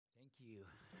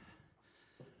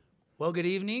Well, good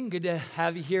evening. Good to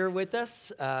have you here with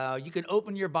us. You can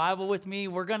open your Bible with me.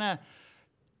 We're gonna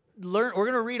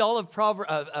read all of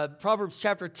Proverbs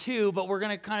chapter 2, but we're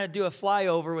gonna kind of do a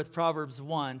flyover with Proverbs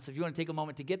 1. So if you want to take a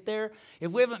moment to get there. If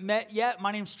we haven't met yet,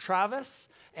 my name's Travis,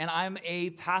 and I'm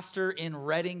a pastor in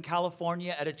Redding,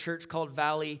 California at a church called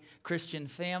Valley Christian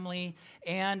Family,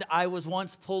 and I was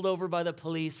once pulled over by the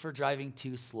police for driving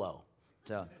too slow.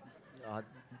 So,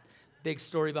 big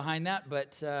story behind that,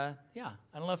 but yeah,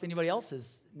 I don't know if anybody else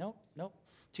is, nope,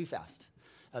 too fast.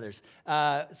 Others.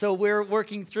 So we're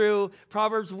working through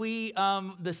Proverbs.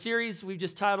 The series we've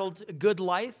just titled Good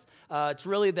Life. It's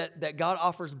really that God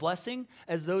offers blessing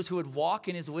as those who would walk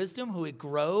in his wisdom, who would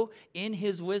grow in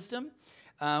his wisdom.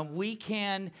 We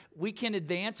can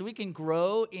advance, we can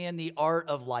grow in the art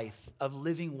of life, of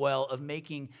living well, of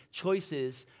making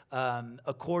choices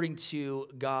according to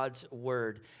God's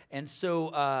word. And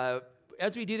so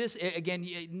as we do this,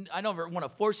 again, I don't want to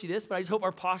force you this, but I just hope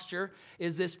our posture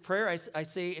is this prayer. I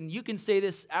say, and you can say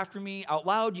this after me out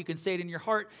loud. You can say it in your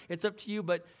heart. It's up to you,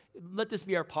 but let this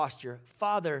be our posture.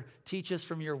 Father, teach us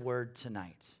from your word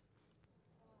tonight.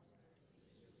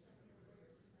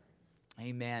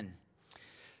 Amen.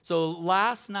 So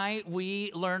last night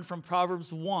we learned from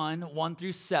Proverbs 1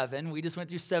 through 7. We just went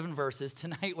through 7 verses.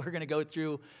 Tonight we're going to go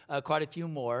through quite a few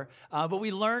more. But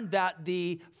we learned that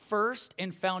the first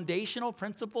and foundational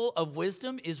principle of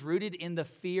wisdom is rooted in the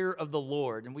fear of the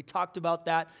Lord. And we talked about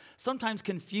that sometimes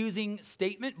confusing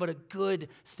statement, but a good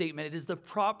statement. It is the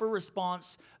proper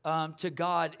response to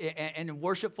God and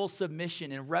worshipful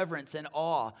submission and reverence and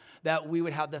awe that we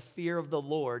would have the fear of the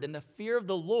Lord. And the fear of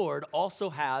the Lord also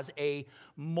has a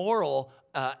moral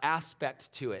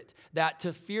aspect to it. That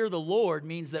to fear the Lord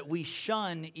means that we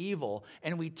shun evil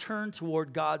and we turn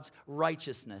toward God's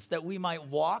righteousness, that we might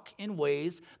walk in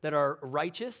ways that are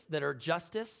righteous, that are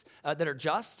just,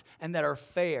 and that are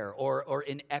fair or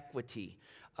in equity.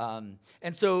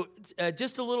 And so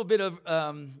just a little bit of,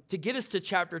 to get us to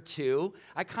chapter 2,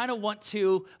 I kind of want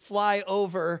to fly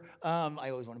over,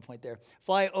 I always want to point there,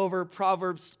 fly over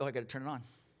Proverbs, I got to turn it on.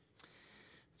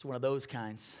 It's one of those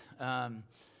kinds.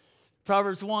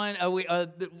 Proverbs 1,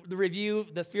 the review,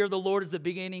 the fear of the Lord is the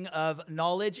beginning of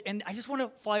knowledge. And I just want to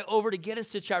fly over to get us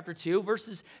to chapter 2,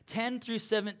 verses 10 through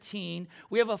 17.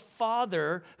 We have a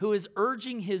father who is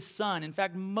urging his son. In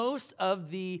fact, most of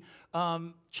the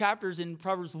chapters in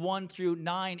Proverbs 1 through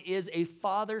 9 is a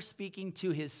father speaking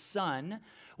to his son.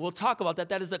 We'll talk about that.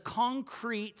 That is a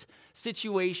concrete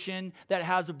situation that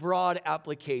has a broad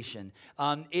application.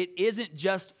 It isn't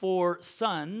just for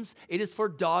sons. It is for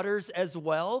daughters as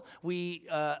well.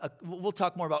 We'll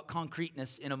talk more about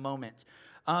concreteness in a moment.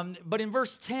 But in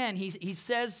verse 10, he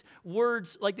says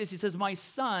words like this. He says, "My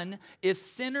son, if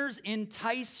sinners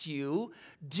entice you,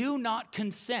 do not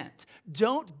consent.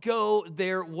 Don't go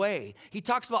their way." He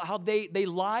talks about how they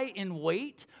lie in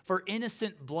wait for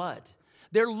innocent blood.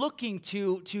 They're looking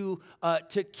to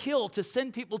kill, to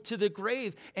send people to the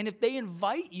grave. And if they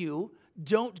invite you,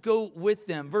 don't go with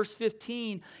them. Verse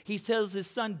 15, he tells his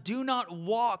son, do not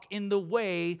walk in the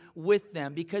way with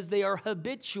them because they are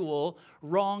habitual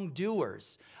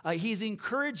wrongdoers. He's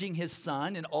encouraging his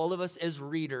son and all of us as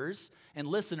readers and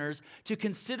listeners to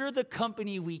consider the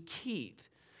company we keep.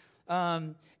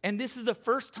 And this is the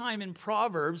first time in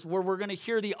Proverbs where we're going to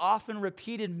hear the often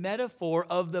repeated metaphor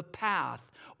of the path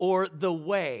or the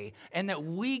way, and that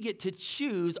we get to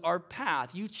choose our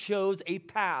path. You chose a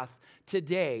path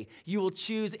today. You will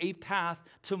choose a path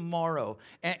tomorrow.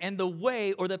 And the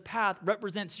way or the path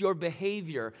represents your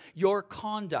behavior, your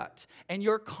conduct, and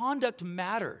your conduct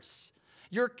matters.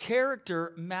 Your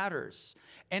character matters.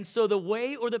 And so the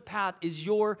way or the path is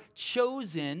your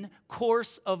chosen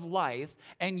course of life,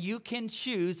 and you can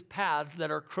choose paths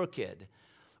that are crooked,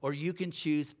 or you can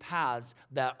choose paths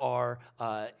that are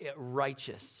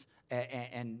righteous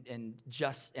and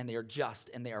just, and they are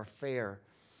just and they are fair.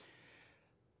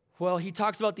 Well, he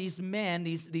talks about these men,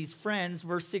 these friends.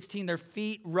 Verse 16, their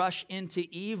feet rush into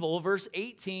evil. Verse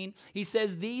 18, he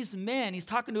says these men, he's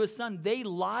talking to his son, they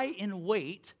lie in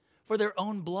wait for their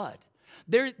own blood.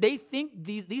 They think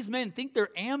these men think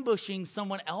they're ambushing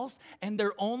someone else, and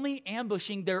they're only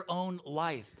ambushing their own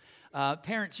life.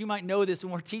 Parents, you might know this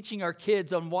when we're teaching our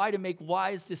kids on why to make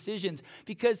wise decisions,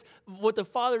 because what the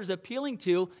father is appealing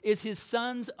to is his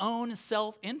son's own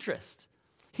self-interest.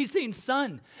 He's saying,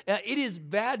 son, it is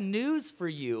bad news for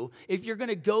you if you're going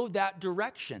to go that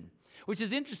direction. Which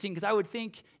is interesting because I would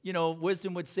think,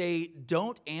 wisdom would say,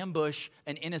 don't ambush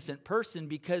an innocent person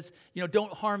because,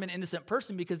 don't harm an innocent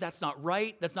person because that's not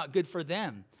right. That's not good for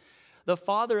them. The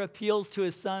father appeals to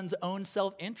his son's own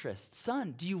self-interest.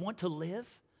 Son, do you want to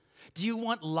live? Do you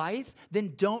want life?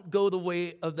 Then don't go the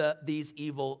way of these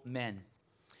evil men.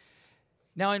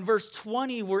 Now, in verse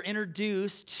 20, we're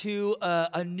introduced to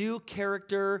a new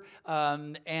character,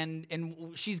 and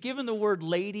she's given the word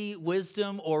lady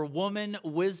wisdom or woman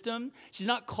wisdom. She's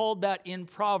not called that in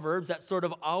Proverbs. That's sort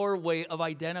of our way of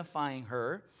identifying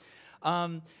her.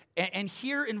 And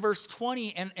here in verse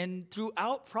 20 and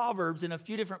throughout Proverbs in a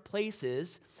few different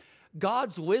places,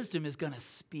 God's wisdom is going to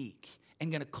speak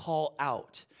and going to call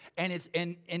out. And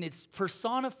it's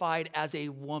personified as a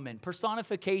woman.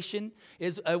 Personification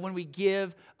is when we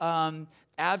give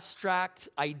abstract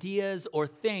ideas or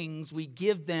things, we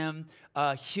give them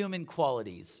human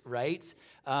qualities, right?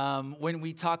 When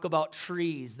we talk about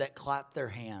trees that clap their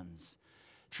hands,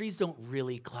 trees don't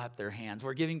really clap their hands.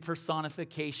 We're giving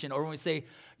personification. Or when we say,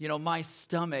 my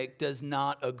stomach does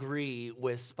not agree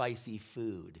with spicy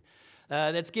food.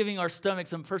 That's giving our stomach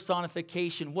some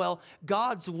personification. Well,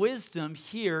 God's wisdom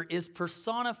here is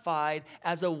personified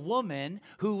as a woman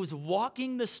who's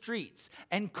walking the streets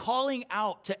and calling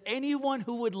out to anyone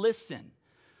who would listen.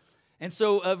 And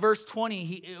so verse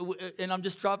 20, and I'm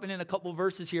just dropping in a couple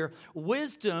verses here.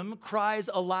 Wisdom cries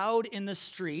aloud in the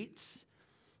streets.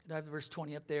 Did I have verse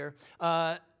 20 up there?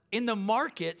 In the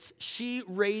markets, she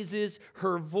raises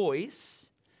her voice.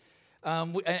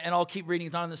 And I'll keep reading,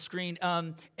 it's on the screen.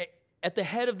 At the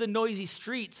head of the noisy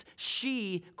streets,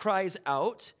 she cries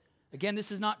out. Again,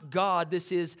 this is not God.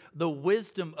 This is the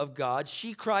wisdom of God.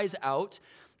 She cries out.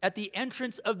 At the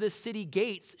entrance of the city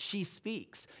gates, she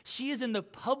speaks. She is in the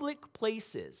public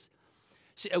places.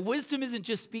 Wisdom isn't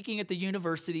just speaking at the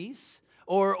universities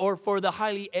or for the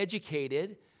highly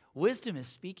educated. Wisdom is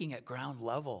speaking at ground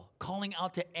level, calling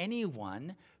out to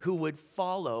anyone who would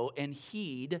follow and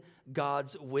heed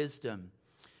God's wisdom.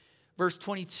 Verse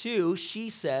 22, she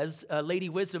says, Lady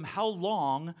Wisdom, how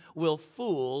long will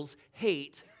fools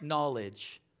hate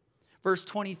knowledge? Verse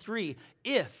 23,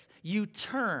 if you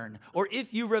turn or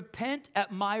if you repent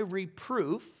at my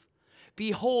reproof,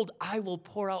 behold, I will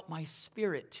pour out my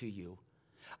spirit to you.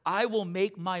 I will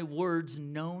make my words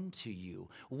known to you.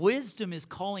 Wisdom is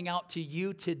calling out to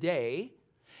you today,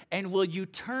 and will you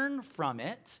turn from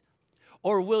it?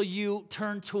 Or will you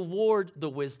turn toward the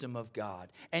wisdom of God?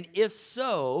 And if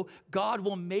so, God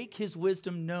will make his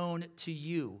wisdom known to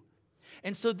you.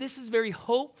 And so this is very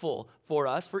hopeful for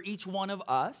us, for each one of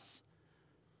us,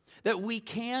 that we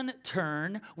can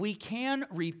turn, we can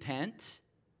repent,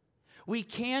 we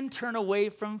can turn away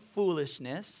from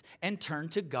foolishness and turn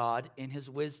to God in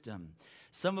his wisdom.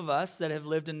 Some of us that have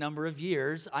lived a number of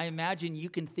years, I imagine you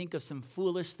can think of some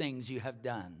foolish things you have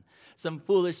done, some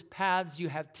foolish paths you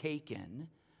have taken,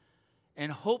 and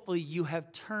hopefully you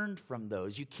have turned from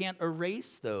those. You can't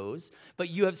erase those, but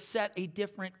you have set a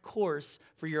different course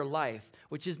for your life,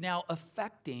 which is now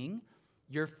affecting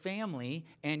your family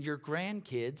and your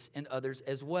grandkids and others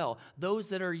as well. Those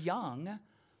that are young,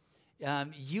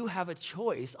 you have a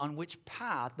choice on which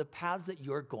path, the paths that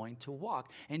you're going to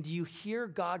walk. And do you hear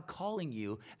God calling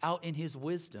you out in his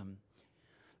wisdom?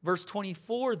 Verse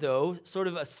 24, though, sort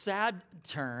of a sad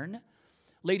turn.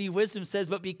 Lady Wisdom says,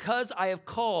 but because I have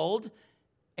called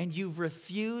and you've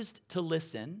refused to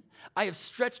listen, I have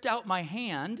stretched out my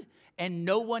hand and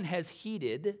no one has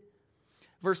heeded.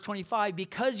 Verse 25,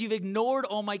 because you've ignored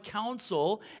all my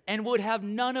counsel and would have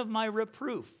none of my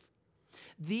reproof.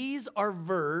 These are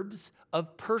verbs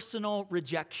of personal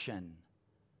rejection.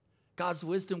 God's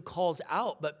wisdom calls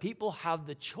out, but people have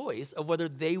the choice of whether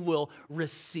they will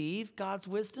receive God's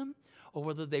wisdom or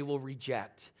whether they will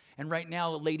reject. And right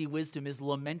now, Lady Wisdom is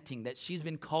lamenting that she's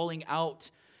been calling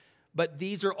out, but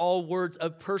these are all words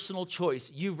of personal choice.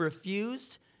 You've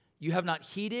refused, you have not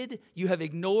heeded, you have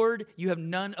ignored, you have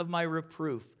none of my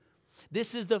reproof.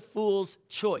 This is the fool's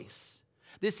choice.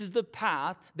 This is the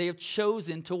path they have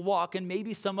chosen to walk, and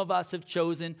maybe some of us have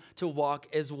chosen to walk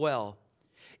as well.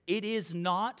 It is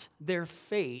not their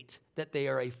fate that they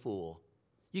are a fool.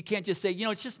 You can't just say,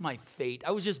 it's just my fate.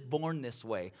 I was just born this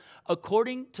way.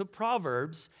 According to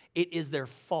Proverbs, it is their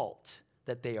fault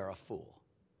that they are a fool.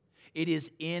 It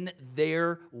is in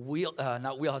their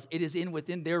wheelhouse. It is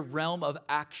within their realm of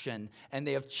action, and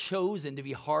they have chosen to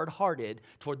be hard-hearted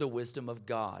toward the wisdom of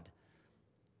God.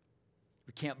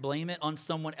 We can't blame it on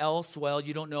someone else. Well,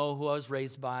 you don't know who I was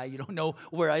raised by. You don't know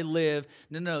where I live.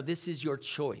 No, this is your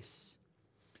choice.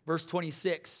 Verse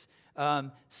 26,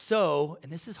 and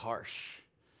this is harsh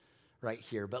right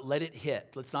here, but let it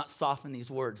hit. Let's not soften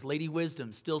these words. Lady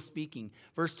Wisdom still speaking.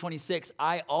 Verse 26,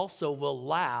 I also will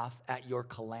laugh at your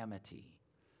calamity.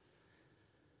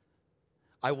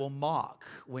 I will mock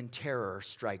when terror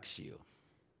strikes you.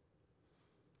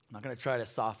 I'm not going to try to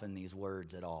soften these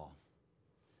words at all.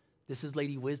 This is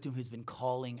Lady Wisdom who's been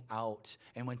calling out.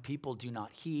 And when people do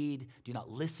not heed, do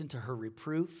not listen to her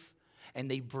reproof, and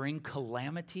they bring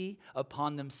calamity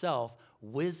upon themselves,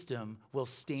 wisdom will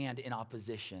stand in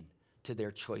opposition to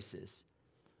their choices.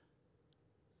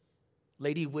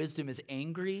 Lady Wisdom is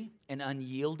angry and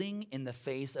unyielding in the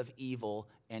face of evil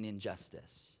and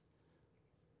injustice.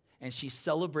 And she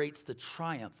celebrates the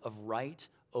triumph of right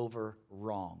over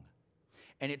wrong.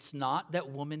 And it's not that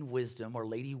woman wisdom or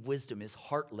Lady Wisdom is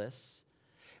heartless,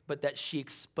 but that she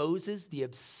exposes the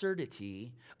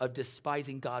absurdity of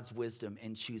despising God's wisdom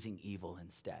and choosing evil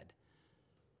instead.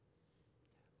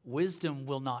 Wisdom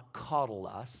will not coddle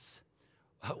us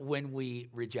when we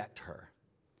reject her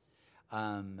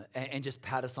and just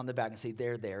pat us on the back and say,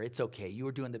 there, it's okay. You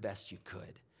were doing the best you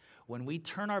could. When we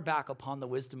turn our back upon the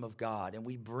wisdom of God and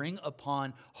we bring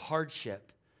upon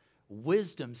hardship,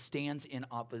 wisdom stands in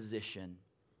opposition.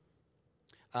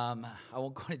 I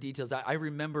won't go into details. I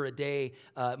remember a day,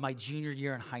 my junior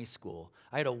year in high school.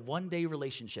 I had a one-day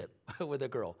relationship with a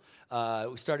girl.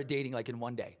 We started dating like in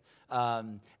one day.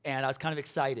 And I was kind of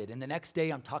excited. And the next day,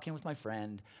 I'm talking with my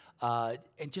friend,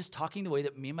 and just talking the way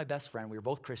that me and my best friend, we were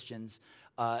both Christians,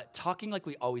 talking like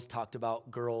we always talked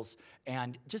about girls,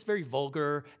 and just very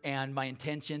vulgar and my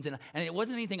intentions. And it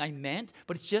wasn't anything I meant,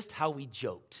 but it's just how we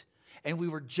joked. And we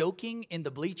were joking in the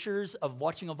bleachers of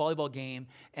watching a volleyball game,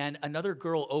 and another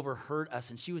girl overheard us,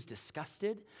 and she was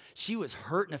disgusted. She was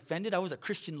hurt and offended. I was a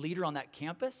Christian leader on that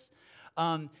campus.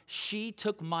 She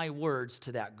took my words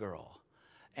to that girl,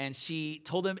 and she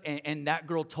told them, and that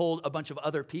girl told a bunch of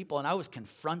other people, and I was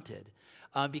confronted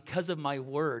because of my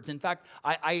words. In fact,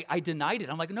 I denied it.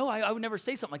 I'm like, no, I would never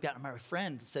say something like that. And my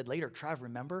friend said later, Trav,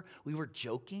 remember, we were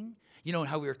joking, and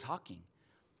how we were talking.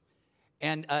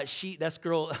 And this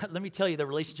girl, let me tell you, the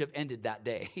relationship ended that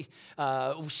day.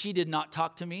 She did not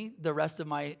talk to me the rest of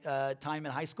my time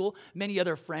in high school. Many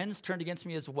other friends turned against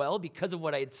me as well because of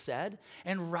what I had said.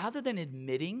 And rather than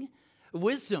admitting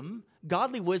wisdom,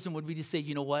 godly wisdom would be to say,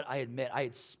 you know what, I admit I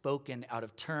had spoken out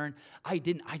of turn. I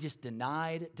didn't, I just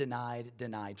denied,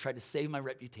 tried to save my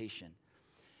reputation.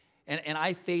 And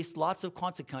I faced lots of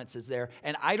consequences there.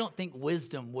 And I don't think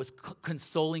wisdom was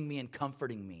consoling me and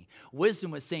comforting me.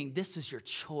 Wisdom was saying, this is your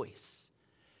choice.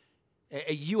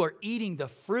 You are eating the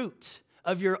fruit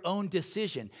of your own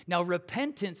decision. Now,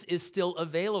 repentance is still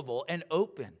available and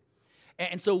open.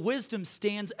 And so wisdom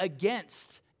stands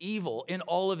against evil in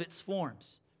all of its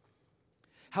forms.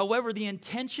 However, the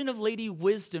intention of Lady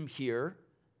Wisdom here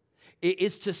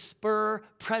is to spur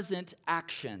present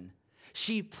action.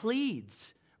 She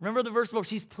pleads. Remember the verse before,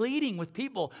 she's pleading with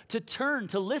people to turn,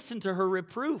 to listen to her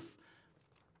reproof.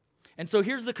 And so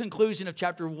here's the conclusion of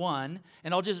chapter 1,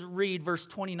 and I'll just read verse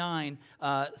 29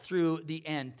 through the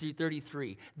end, through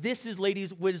 33. This is Lady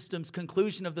Wisdom's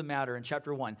conclusion of the matter in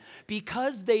chapter 1.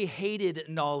 Because they hated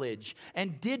knowledge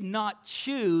and did not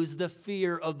choose the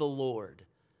fear of the Lord.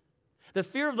 The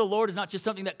fear of the Lord is not just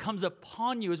something that comes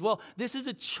upon you as well. This is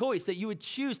a choice that you would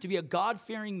choose to be a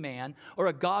God-fearing man or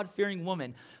a God-fearing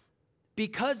woman.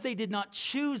 Because they did not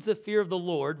choose the fear of the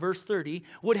Lord, verse 30,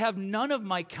 would have none of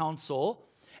my counsel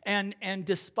and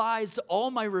despised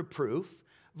all my reproof.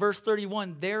 Verse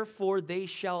 31, therefore they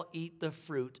shall eat the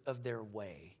fruit of their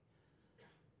way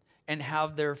and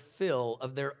have their fill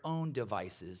of their own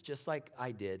devices, just like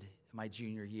I did in my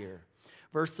junior year.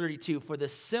 Verse 32, for the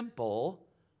simple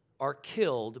are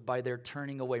killed by their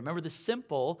turning away. Remember, the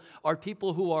simple are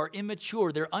people who are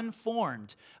immature. They're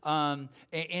unformed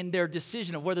in their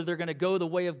decision of whether they're going to go the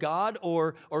way of God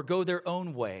or go their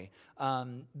own way.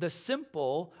 The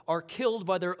simple are killed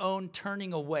by their own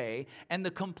turning away, and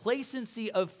the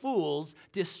complacency of fools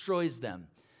destroys them.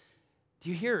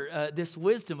 Do you hear this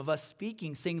wisdom of us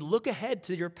speaking, saying, look ahead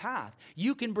to your path.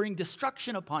 You can bring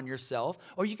destruction upon yourself,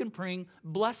 or you can bring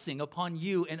blessing upon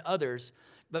you and others.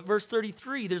 But verse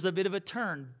 33, there's a bit of a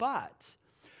turn. But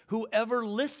whoever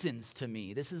listens to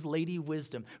me, this is Lady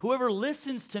Wisdom, whoever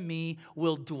listens to me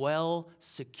will dwell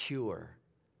secure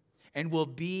and will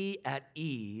be at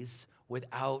ease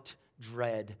without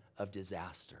dread of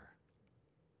disaster.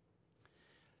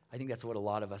 I think that's what a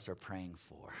lot of us are praying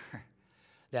for.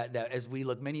 That as we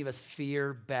look, many of us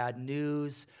fear bad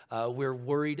news. We're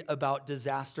worried about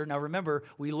disaster. Now remember,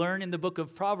 we learn in the book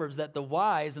of Proverbs that the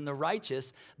wise and the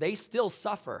righteous, they still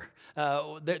suffer.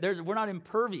 We're not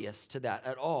impervious to that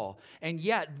at all. And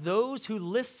yet, those who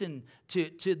listen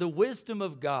to the wisdom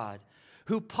of God,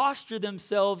 who posture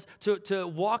themselves to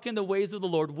walk in the ways of the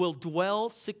Lord, will dwell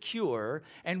secure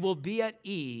and will be at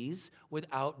ease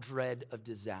without dread of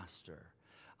disaster.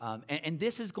 And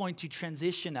this is going to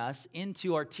transition us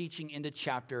into our teaching into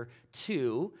chapter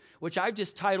 2, which I've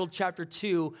just titled chapter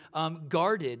 2,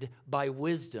 Guarded by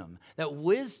Wisdom. That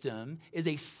wisdom is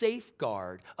a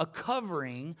safeguard, a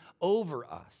covering over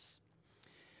us.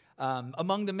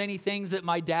 Among the many things that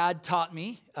my dad taught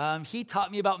me, he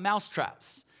taught me about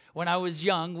mousetraps. When I was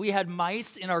young, we had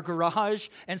mice in our garage,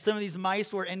 and some of these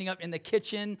mice were ending up in the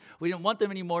kitchen. We didn't want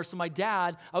them anymore, so my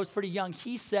dad, I was pretty young,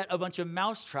 he set a bunch of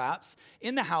mouse traps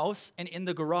in the house and in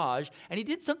the garage, and he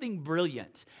did something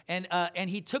brilliant. And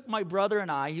he took my brother and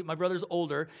I, my brother's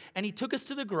older, and he took us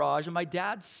to the garage, and my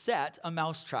dad set a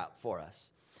mouse trap for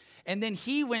us. And then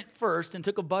he went first and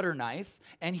took a butter knife,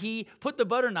 and he put the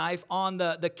butter knife on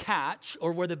the catch,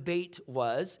 or where the bait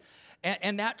was,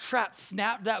 and that trap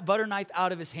snapped that butter knife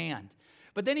out of his hand.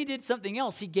 But then he did something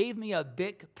else. He gave me a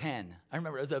Bic pen. I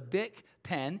remember it was a Bic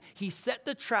pen. He set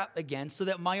the trap again so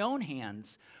that my own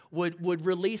hands would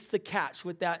release the catch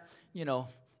with that,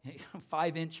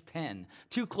 5-inch pen.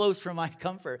 Too close for my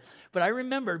comfort. But I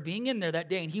remember being in there that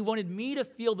day, and he wanted me to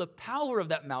feel the power of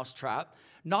that mouse trap,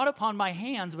 not upon my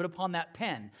hands, but upon that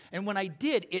pen. And when I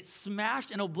did, it smashed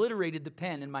and obliterated the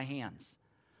pen in my hands.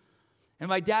 And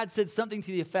my dad said something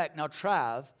to the effect, now,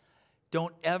 Trav,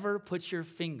 don't ever put your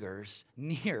fingers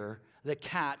near the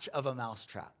catch of a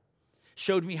mousetrap.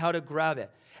 Showed me how to grab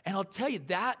it. And I'll tell you,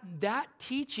 that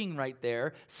teaching right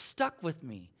there stuck with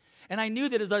me. And I knew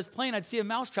that as I was playing, I'd see a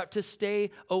mousetrap to stay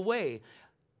away.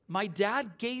 My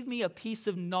dad gave me a piece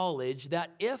of knowledge that,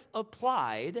 if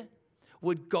applied,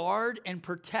 would guard and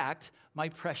protect my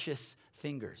precious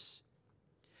fingers.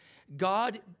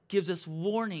 God gives us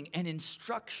warning and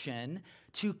instruction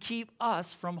to keep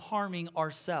us from harming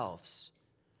ourselves.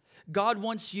 God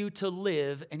wants you to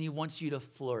live, and he wants you to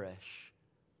flourish.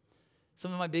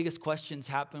 Some of my biggest questions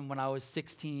happened when I was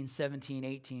 16, 17,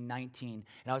 18, 19,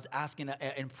 and I was asking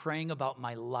and praying about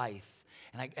my life.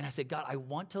 And I said, God, I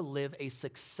want to live a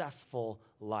successful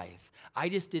life. I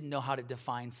just didn't know how to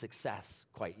define success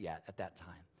quite yet at that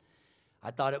time.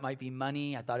 I thought it might be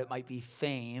money. I thought it might be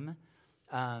fame.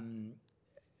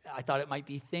 I thought it might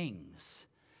be things.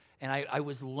 And I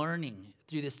was learning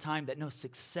through this time that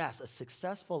a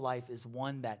successful life is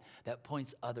one that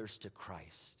points others to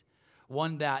Christ.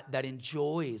 One that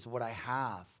enjoys what I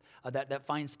have, that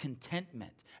finds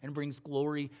contentment and brings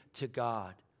glory to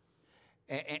God.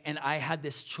 And I had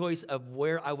this choice of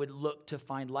where I would look to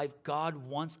find life. God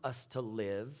wants us to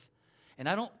live. And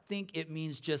I don't think it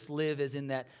means just live as in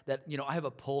that I have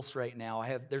a pulse right now.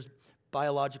 There's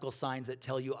biological signs that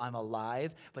tell you I'm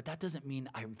alive, but that doesn't mean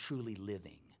I'm truly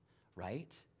living,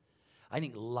 right? I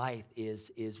think life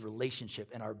is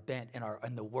relationship and our bent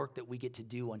and the work that we get to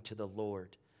do unto the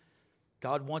Lord.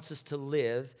 God wants us to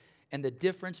live, and the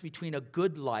difference between a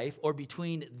good life or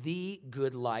between the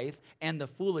good life and the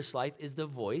foolish life is the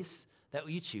voice that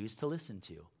you choose to listen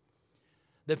to,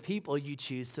 the people you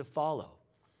choose to follow.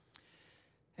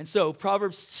 And so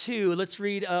Proverbs 2, let's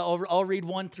read, I'll read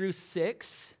 1 through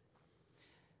 6.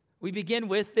 We begin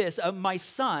with this, my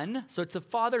son, so it's a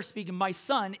father speaking, my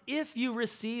son, if you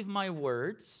receive my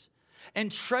words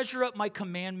and treasure up my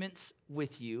commandments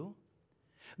with you,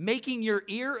 making your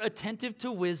ear attentive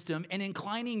to wisdom and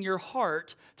inclining your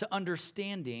heart to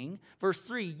understanding. Verse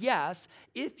 3, yes,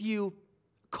 if you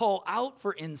call out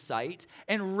for insight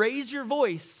and raise your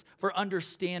voice for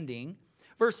understanding.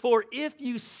 Verse 4, if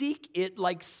you seek it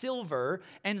like silver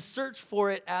and search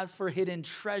for it as for hidden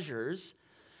treasures.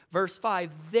 Verse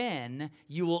 5, then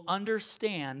you will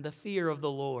understand the fear of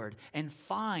the Lord and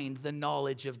find the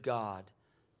knowledge of God.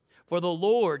 For the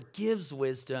Lord gives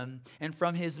wisdom, and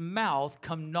from his mouth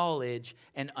come knowledge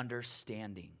and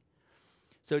understanding.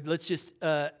 So let's just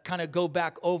kind of go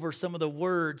back over some of the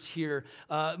words here.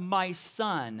 My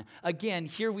son. Again,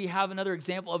 here we have another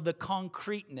example of the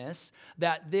concreteness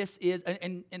that this is.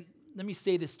 And let me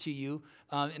say this to you,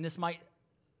 and this might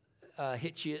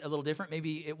hit you a little different.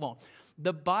 Maybe it won't.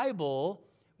 The Bible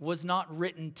was not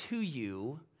written to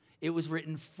you. It was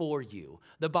written for you.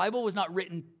 The Bible was not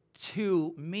written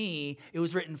to me. It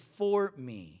was written for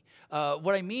me.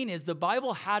 What I mean is the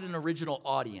Bible had an original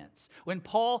audience. When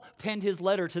Paul penned his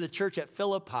letter to the church at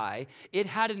Philippi, it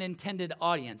had an intended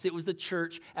audience. It was the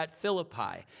church at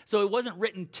Philippi. So it wasn't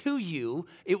written to you,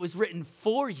 it was written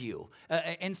for you.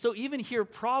 And so even here,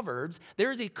 Proverbs,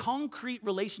 there is a concrete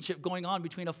relationship going on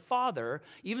between a father,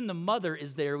 even the mother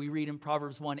is there, we read in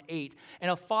Proverbs 1:8, and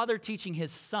a father teaching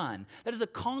his son. That is a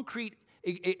concrete,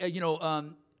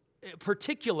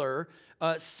 particular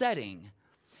setting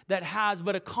that has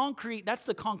but a concrete, that's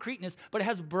the concreteness, but it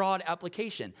has broad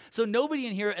application. So nobody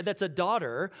in here that's a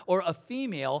daughter or a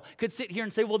female could sit here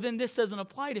and say, well, then this doesn't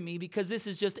apply to me because this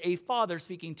is just a father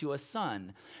speaking to a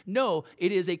son. No,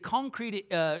 it is a concrete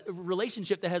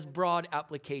relationship that has broad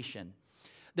application.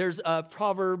 There's a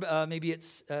proverb,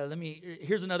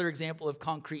 here's another example of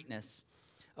concreteness.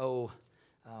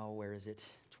 Where is it?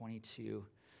 22.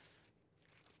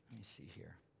 Let me see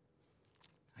here.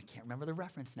 I can't remember the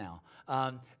reference now.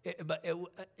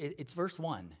 It's verse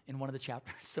 1 in one of the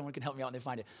chapters. Someone can help me out when they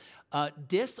find it.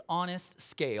 Dishonest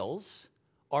scales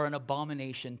are an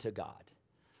abomination to God,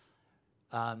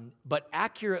 but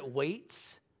accurate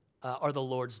weights are the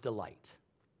Lord's delight.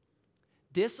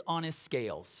 Dishonest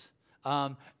scales.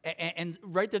 And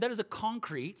right there, that is a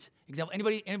concrete example.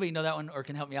 Anybody know that one or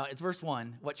can help me out? It's verse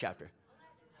 1. What chapter?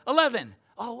 11.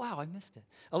 Oh, wow, I missed it.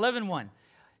 11:1.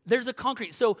 There's a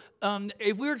concrete. So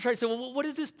if we were to try to say, well, what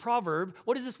is this proverb?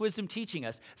 What is this wisdom teaching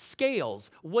us? Scales,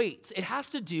 weights. It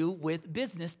has to do with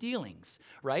business dealings,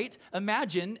 right?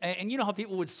 Imagine, and you know how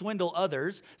people would swindle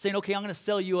others, saying, okay, I'm going to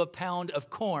sell you a pound of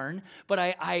corn, but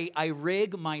I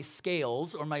rig my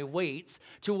scales or my weights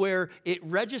to where it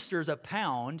registers a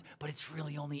pound, but it's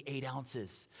really only 8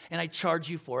 ounces, and I charge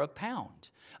you for a pound.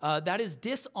 That is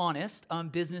dishonest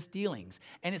business dealings.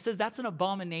 And it says that's an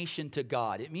abomination to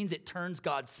God. It means it turns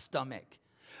God's stomach.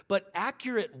 But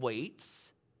accurate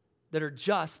weights that are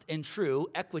just and true,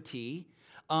 equity,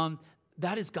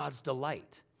 that is God's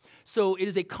delight. So it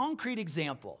is a concrete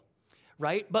example,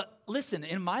 right? But listen,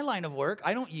 in my line of work,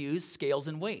 I don't use scales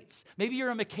and weights. Maybe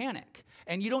you're a mechanic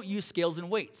and you don't use scales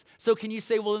and weights. So can you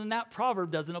say, well, then that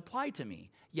proverb doesn't apply to me?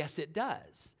 Yes, it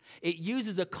does. It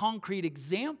uses a concrete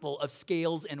example of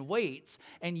scales and weights,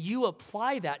 and you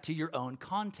apply that to your own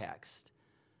context.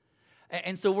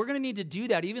 And so we're going to need to do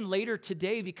that even later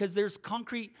today because there's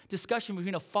concrete discussion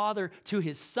between a father to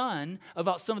his son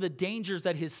about some of the dangers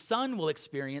that his son will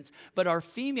experience, but our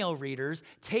female readers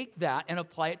take that and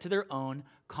apply it to their own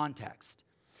context.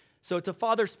 So it's a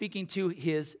father speaking to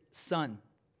his son.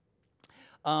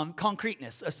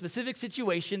 Concreteness, a specific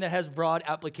situation that has broad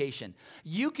application.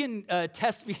 You can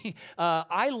test me.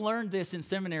 I learned this in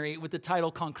seminary with the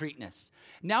title concreteness.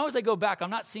 Now as I go back,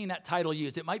 I'm not seeing that title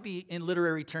used. It might be in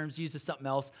literary terms used as something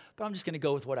else, but I'm just going to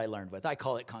go with what I learned with. I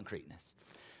call it concreteness.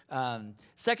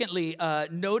 Secondly,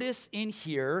 notice in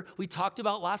here, we talked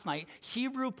about last night,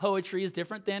 Hebrew poetry is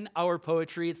different than our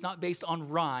poetry. It's not based on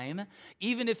rhyme.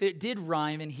 Even if it did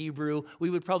rhyme in Hebrew, we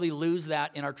would probably lose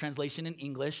that in our translation in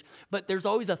English. But there's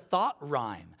always a thought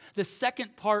rhyme. The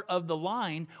second part of the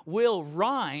line will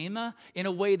rhyme in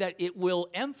a way that it will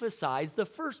emphasize the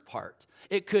first part.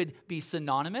 It could be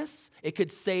synonymous. It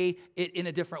could say it in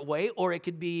a different way, or it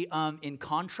could be in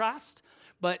contrast.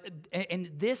 But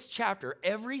in this chapter,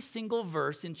 every single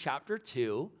verse in chapter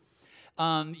 2,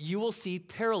 you will see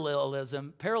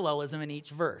parallelism in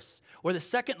each verse, where the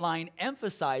second line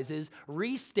emphasizes,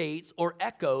 restates, or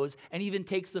echoes, and even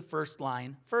takes the first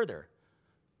line further.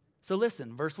 So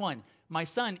listen, verse 1, my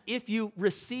son, if you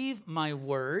receive my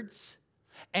words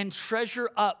and treasure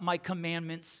up my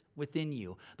commandments within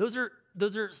you. Those are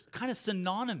kind of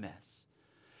synonymous.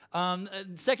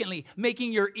 Secondly,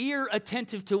 making your ear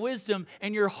attentive to wisdom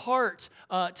and your heart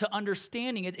to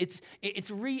understanding.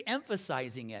 It's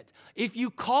re-emphasizing it. If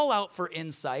you call out for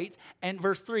insight, and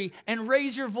verse 3, and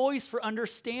raise your voice for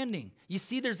understanding. You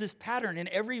see there's this pattern in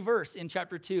every verse in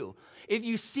chapter 2. If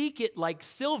you seek it like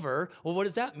silver, well, what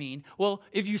does that mean? Well,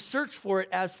 if you search for it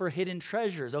as for hidden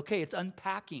treasures. Okay, it's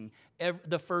unpacking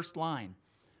the first line.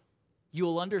 You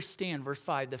will understand, verse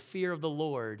 5, the fear of the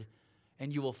Lord,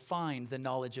 and you will find the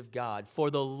knowledge of God. For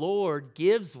the Lord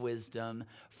gives wisdom.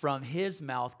 From his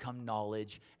mouth come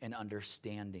knowledge and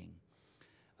understanding.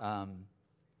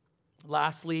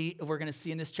 Lastly, we're going to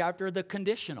see in this chapter the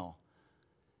conditional.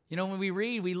 You know, when we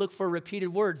read, we look for repeated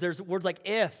words. There's words like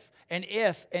if, and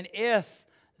if,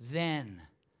 then.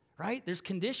 Right? There's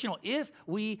conditional. If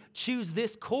we choose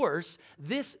this course,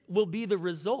 this will be the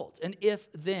result. And if,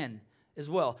 then as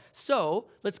well. So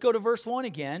let's go to verse 1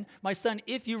 again. My son,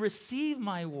 if you receive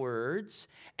my words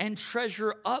and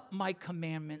treasure up my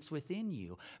commandments within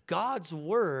you. God's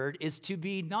word is to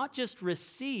be not just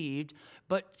received,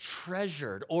 but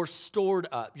treasured or stored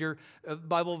up. Your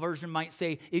Bible version might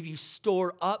say, if you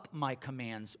store up my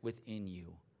commands within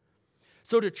you.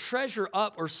 So to treasure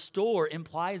up or store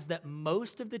implies that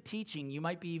most of the teaching you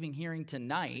might be even hearing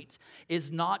tonight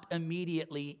is not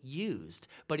immediately used,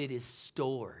 but it is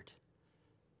stored.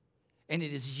 And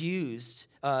it is used,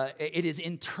 it is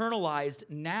internalized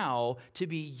now to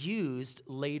be used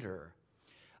later.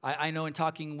 I know in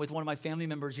talking with one of my family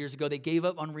members years ago, they gave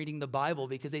up on reading the Bible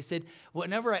because they said,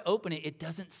 whenever I open it, it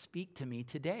doesn't speak to me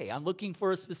today. I'm looking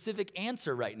for a specific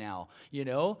answer right now.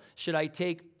 Should I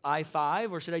take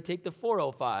I-5 or should I take the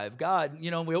 405? God,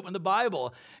 we open the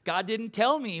Bible. God didn't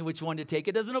tell me which one to take.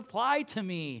 It doesn't apply to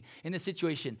me in this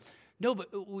situation. No,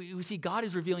 but we see God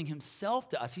is revealing himself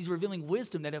to us. He's revealing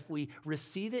wisdom that if we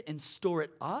receive it and store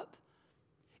it up,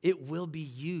 it will be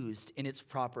used in its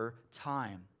proper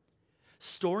time.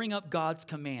 Storing up God's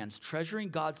commands, treasuring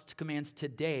God's commands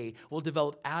today will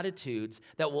develop attitudes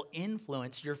that will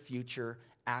influence your future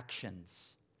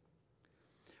actions.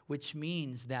 Which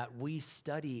means that we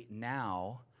study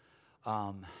now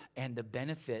and the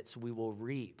benefits we will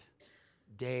reap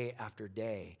day after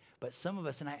day. But some of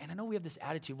us, and I know we have this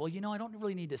attitude, well, I don't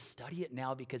really need to study it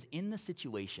now because in the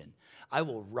situation, I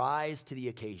will rise to the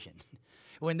occasion.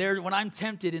 When I'm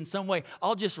tempted in some way,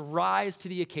 I'll just rise to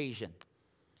the occasion.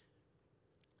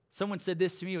 Someone said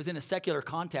this to me. It was in a secular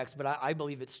context, but I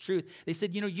believe it's truth. They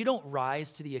said, you don't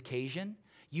rise to the occasion.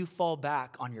 You fall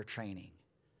back on your training.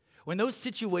 When those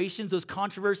situations, those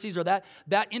controversies, or that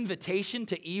invitation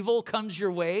to evil comes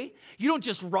your way, you don't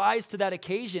just rise to that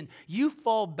occasion. You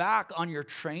fall back on your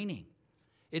training.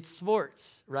 It's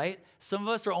sports, right? Some of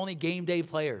us are only game day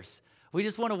players. We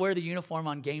just want to wear the uniform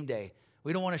on game day.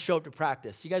 We don't want to show up to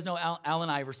practice. You guys know Allen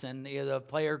Iverson, the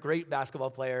player, great basketball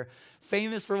player,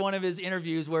 famous for one of his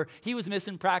interviews where he was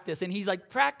missing practice. And he's like,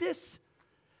 practice?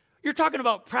 You're talking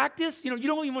about practice? You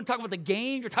don't even want to talk about the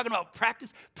game. You're talking about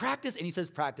practice? Practice? And he says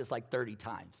practice like 30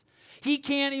 times. He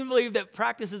can't even believe that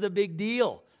practice is a big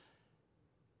deal.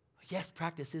 Yes,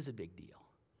 practice is a big deal.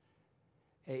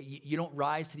 You don't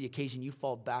rise to the occasion. You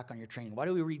fall back on your training. Why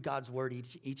do we read God's word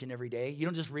each and every day? You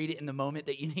don't just read it in the moment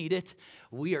that you need it.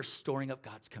 We are storing up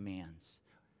God's commands.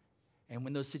 And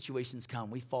when those situations come,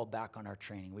 we fall back on our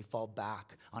training. We fall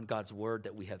back on God's word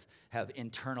that we have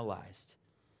internalized.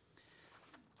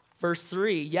 Verse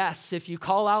 3, yes, if you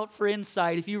call out for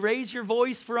insight, if you raise your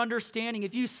voice for understanding,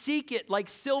 if you seek it like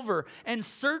silver and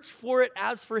search for it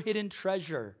as for hidden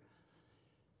treasure.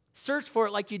 Search for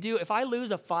it like you do. If I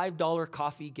lose a $5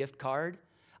 coffee gift card,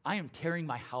 I am tearing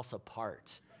my house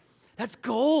apart. That's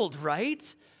gold,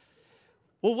 right?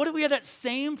 Well, what if we have that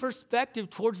same perspective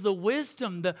towards the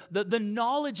wisdom, the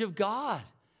knowledge of God?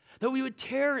 That we would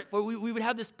tear it, for we would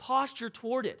have this posture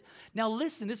toward it. Now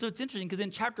listen, this is what's interesting, because in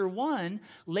chapter 1,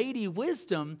 Lady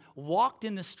Wisdom walked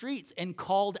in the streets and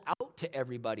called out to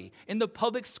everybody in the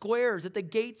public squares, at the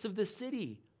gates of the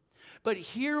city. But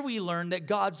here we learn that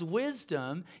God's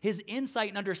wisdom, his insight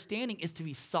and understanding is to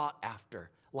be sought after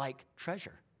like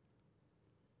treasure.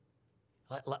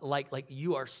 Like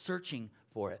you are searching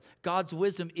for it. God's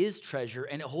wisdom is treasure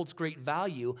and it holds great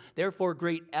value. Therefore,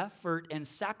 great effort and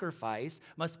sacrifice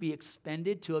must be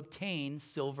expended to obtain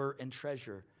silver and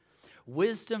treasure.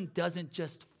 Wisdom doesn't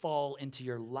just fall into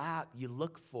your lap. You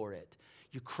look for it.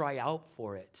 You cry out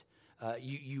for it.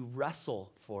 You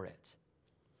wrestle for it.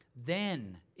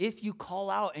 Then, if you call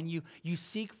out and you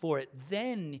seek for it,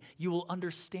 then you will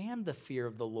understand the fear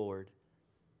of the Lord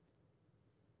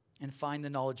and find the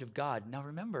knowledge of God. Now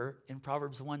remember, in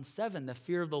Proverbs 1:7, the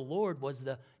fear of the Lord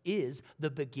is the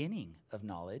beginning of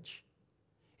knowledge.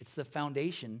 It's the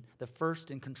foundation, the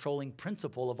first and controlling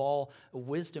principle of all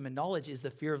wisdom and knowledge is the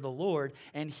fear of the Lord.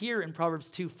 And here in Proverbs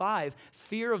 2:5,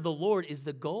 fear of the Lord is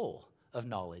the goal of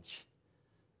knowledge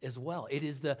as well. It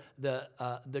is the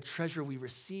treasure we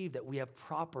receive that we have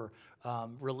proper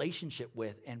relationship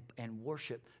with and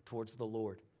worship towards the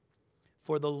Lord.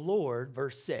 For the Lord,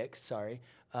 verse 6, for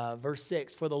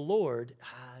the Lord,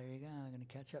 there you go, I'm going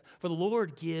to catch up. For the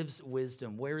Lord gives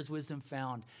wisdom. Where is wisdom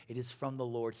found? It is from the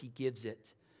Lord. He gives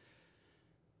it.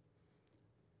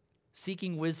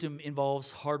 Seeking wisdom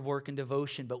involves hard work and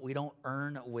devotion, but we don't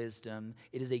earn wisdom.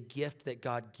 It is a gift that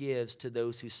God gives to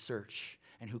those who search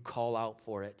and who call out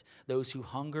for it, those who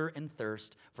hunger and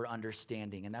thirst for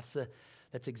understanding. And that's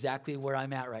exactly where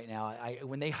I'm at right now.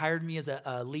 When they hired me as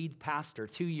a lead pastor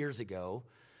 2 years ago,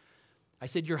 I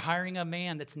said, you're hiring a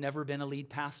man that's never been a lead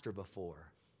pastor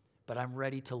before, but I'm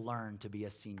ready to learn to be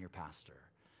a senior pastor.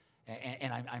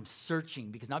 And I'm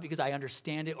searching, not because I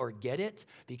understand it or get it,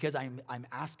 because I'm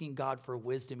asking God for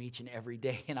wisdom each and every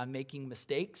day, and I'm making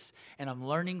mistakes, and I'm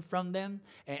learning from them,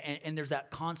 and there's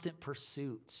that constant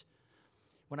pursuit.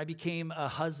 When I became a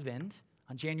husband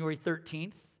on January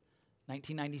 13th,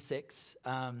 1996,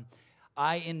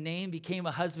 I in name became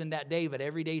a husband that day, but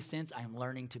every day since, I'm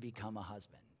learning to become a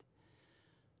husband.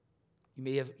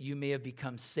 You may have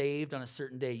become saved on a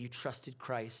certain day. You trusted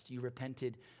Christ. You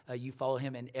repented. You follow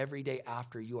him. And every day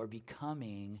after, you are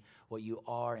becoming what you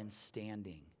are and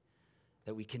standing,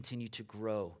 that we continue to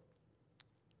grow.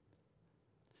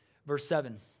 Verse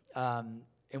 7,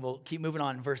 and we'll keep moving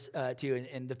on. Verse 2,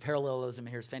 and the parallelism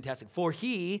here is fantastic. For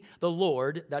he, the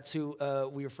Lord, that's who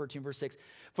we refer to in verse 6,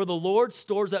 for the Lord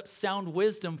stores up sound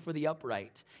wisdom for the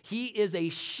upright. He is a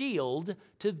shield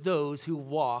to those who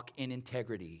walk in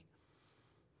integrity.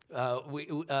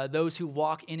 Those who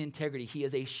walk in integrity, he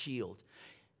is a shield.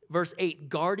 Verse 8,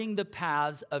 guarding the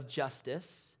paths of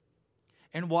justice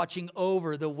and watching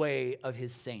over the way of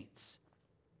his saints.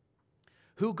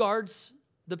 Who guards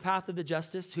the path of the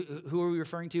justice? Who are we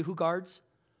referring to? Who guards?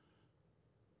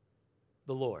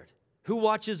 The Lord. Who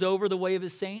watches over the way of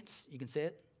his saints? You can say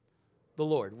it. The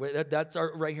Lord. That's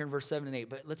right here in verse 7 and 8.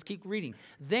 But let's keep reading.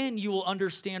 Then you will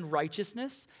understand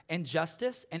righteousness and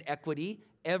justice and equity,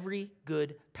 every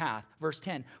good path. Verse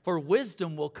 10, for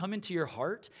wisdom will come into your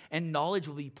heart and knowledge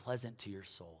will be pleasant to your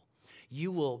soul.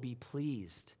 You will be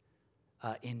pleased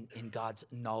in God's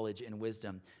knowledge and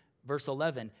wisdom. Verse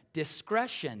 11,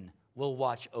 discretion will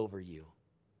watch over you.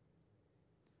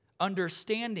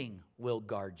 Understanding will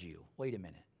guard you. Wait a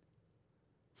minute.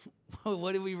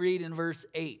 What did we read in verse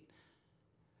 8?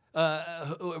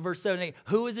 Verse 7 and 8.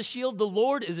 Who is a shield? The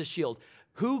Lord is a shield.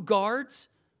 Who guards?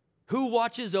 Who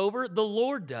watches over? The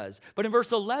Lord does. But in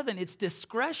verse 11, it's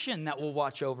discretion that will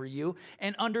watch over you,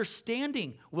 and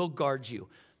understanding will guard you.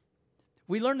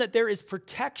 We learn that there is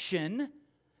protection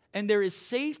and there is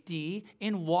safety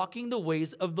in walking the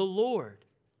ways of the Lord.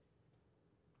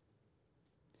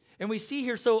 And we see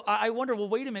here, so I wonder, well,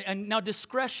 wait a minute. And now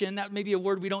discretion, that may be a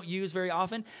word we don't use very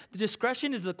often. The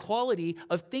discretion is the quality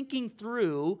of thinking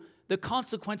through the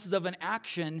consequences of an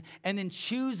action and then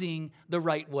choosing the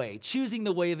right way, choosing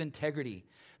the way of integrity.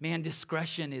 Man,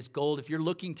 discretion is gold. If you're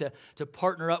looking to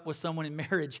partner up with someone in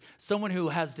marriage, someone who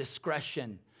has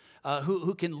discretion,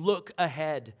 who can look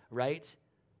ahead, right?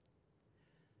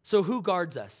 So who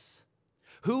guards us?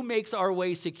 Who makes our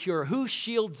way secure? Who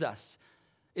shields us?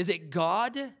 Is it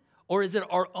God, or is it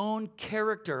our own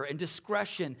character and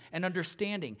discretion and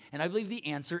understanding? And I believe the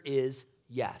answer is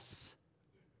yes.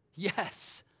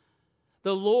 Yes.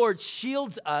 The Lord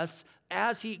shields us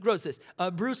as he grows this.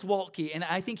 Bruce Waltke, and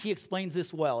I think he explains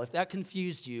this well. If that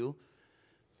confused you,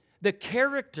 the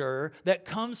character that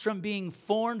comes from being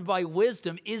formed by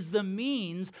wisdom is the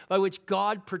means by which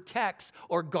God protects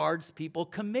or guards people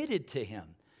committed to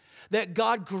him. That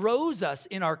God grows us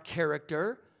in our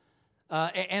character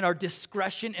and our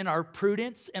discretion and our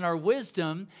prudence and our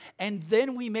wisdom, and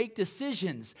then we make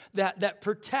decisions that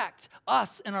protect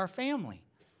us and our family.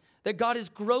 That God is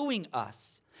growing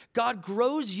us. God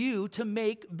grows you to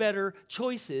make better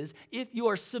choices if you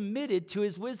are submitted to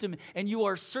his wisdom and you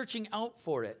are searching out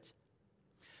for it.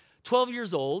 12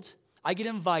 years old, I get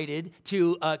invited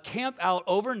to camp out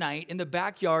overnight in the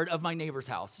backyard of my neighbor's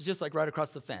house, just like right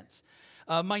across the fence.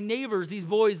 My neighbors, these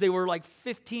boys, they were like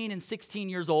 15 and 16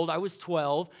 years old. I was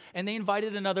 12, and they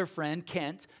invited another friend,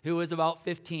 Kent, who was about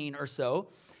 15 or so.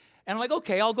 And I'm like,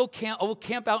 okay, I'll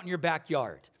camp out in your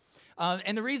backyard.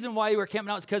 And the reason why we were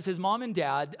camping out is because his mom and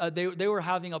dad, they were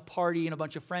having a party and a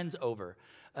bunch of friends over.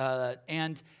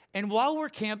 And while we're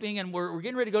camping and we're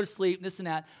getting ready to go to sleep, this and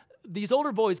that, these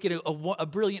older boys get a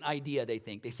brilliant idea, they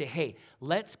think. They say, hey,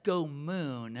 let's go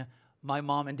moon my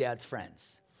mom and dad's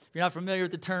friends. If you're not familiar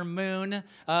with the term moon,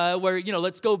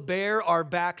 let's go bare our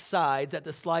backsides at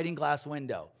the sliding glass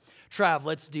window. Trav,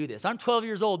 let's do this. I'm 12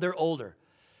 years old. They're older.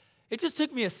 It just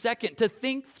took me a second to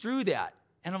think through that.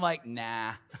 And I'm like,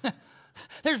 nah.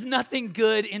 There's nothing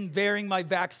good in bearing my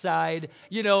backside.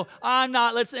 I'm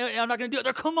not going to do it.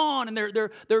 They're, come on. And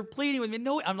they're pleading with me.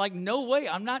 No, I'm like, no way.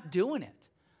 I'm not doing it.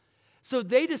 So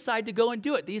they decide to go and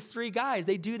do it. These three guys,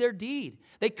 they do their deed.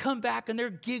 They come back and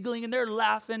they're giggling and they're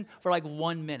laughing for like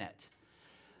 1 minute.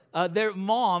 Their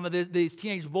mom, these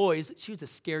teenage boys, she was the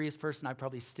scariest person I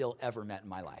probably still ever met in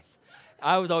my life.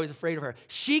 I was always afraid of her.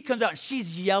 She comes out and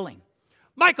she's yelling,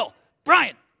 Michael,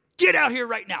 Brian, get out here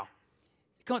right now.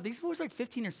 These boys are like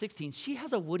 15 or 16. She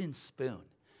has a wooden spoon.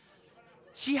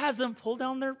 She has them pull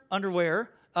down their underwear,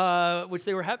 which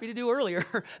they were happy to do earlier.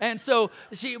 And so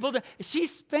she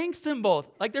spanks them both.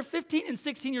 Like they're 15 and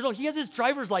 16 years old. He has his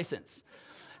driver's license.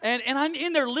 And I'm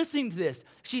in there listening to this.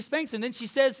 She spanks him. Then she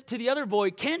says to the other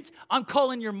boy, Kent, I'm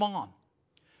calling your mom.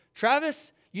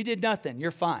 Travis, you did nothing.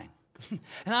 You're fine.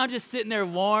 And I'm just sitting there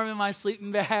warm in my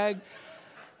sleeping bag.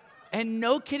 And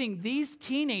no kidding, these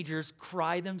teenagers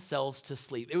cry themselves to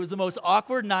sleep. It was the most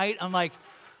awkward night. I'm like,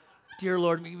 dear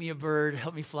Lord, make me a bird.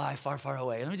 Help me fly far, far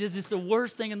away. And it's just the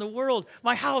worst thing in the world.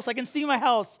 My house, I can see my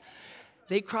house.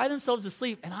 They cry themselves to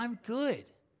sleep, and I'm good.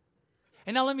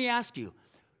 And now let me ask you,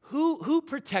 who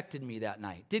protected me that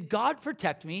night? Did God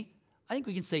protect me? I think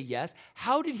we can say yes.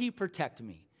 How did he protect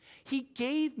me? He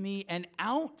gave me an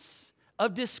ounce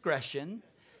of discretion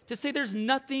to say there's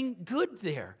nothing good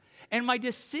there. And my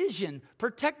decision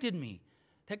protected me.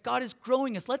 That God is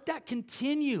growing us. Let that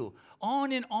continue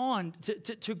on and on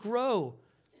to grow.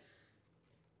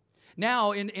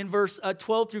 Now, in verse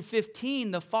 12 through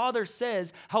 15, the Father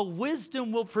says how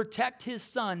wisdom will protect his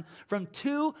son from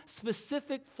two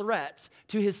specific threats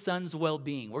to his son's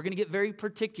well-being. We're going to get very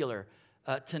particular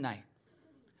tonight.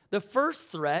 The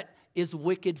first threat is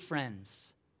wicked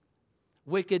friends.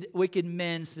 Wicked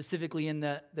men, specifically in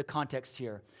the context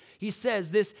here. He says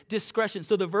this discretion.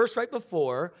 So the verse right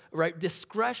before, right,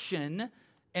 discretion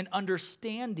and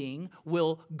understanding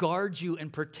will guard you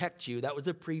and protect you. That was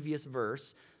the previous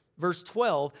verse. Verse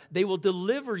 12, they will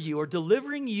deliver you or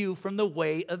delivering you from the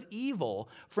way of evil,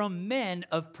 from men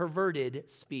of perverted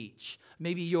speech.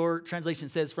 Maybe your translation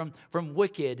says from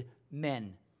wicked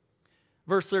men.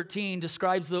 Verse 13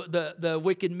 describes the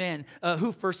wicked men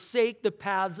who forsake the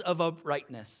paths of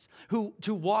uprightness, who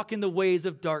to walk in the ways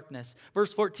of darkness.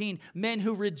 Verse 14, men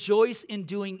who rejoice in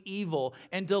doing evil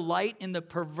and delight in the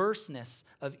perverseness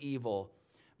of evil.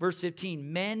 Verse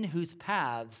 15, men whose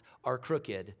paths are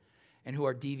crooked and who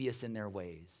are devious in their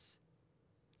ways.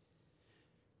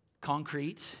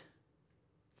 Concrete,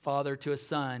 father to a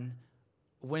son.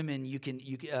 Women,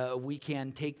 we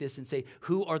can take this and say,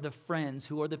 who are the friends,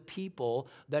 who are the people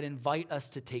that invite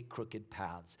us to take crooked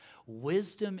paths?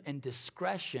 Wisdom and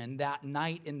discretion that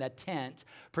night in the tent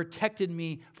protected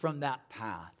me from that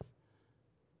path.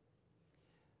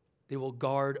 They will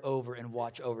guard over and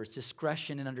watch over.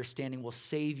 Discretion and understanding will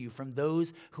save you from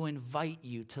those who invite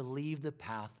you to leave the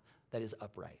path that is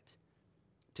upright,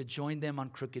 to join them on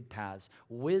crooked paths.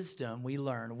 Wisdom, we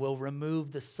learn, will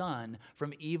remove the son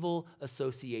from evil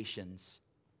associations.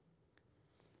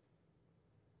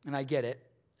 And I get it.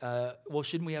 Well,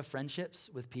 shouldn't we have friendships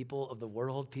with people of the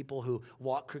world, people who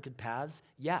walk crooked paths?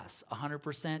 Yes,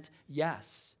 100%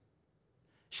 yes.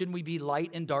 Shouldn't we be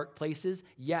light in dark places?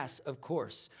 Yes, of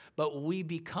course. But we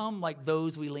become like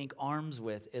those we link arms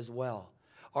with as well.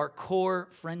 Our core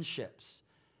friendships.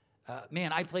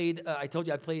 I told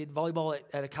you I played volleyball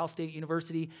at a Cal State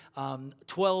University,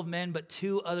 12 men, but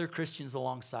 2 other Christians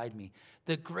alongside me.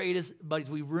 The greatest buddies.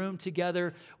 We roomed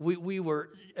together. We were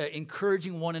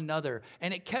encouraging one another.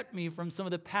 And it kept me from some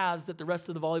of the paths that the rest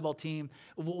of the volleyball team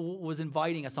was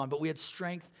inviting us on. But we had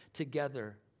strength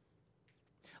together.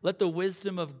 Let the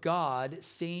wisdom of God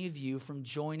save you from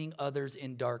joining others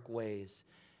in dark ways.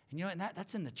 And you know, and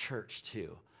that's in the church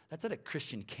too. That's at a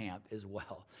Christian camp as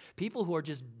well. People who are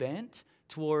just bent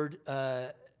toward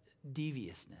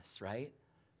deviousness, right?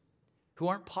 Who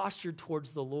aren't postured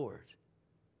towards the Lord.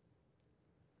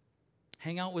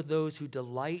 Hang out with those who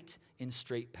delight in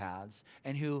straight paths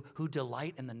and who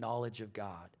delight in the knowledge of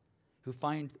God, who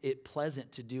find it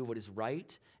pleasant to do what is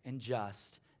right and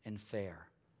just and fair.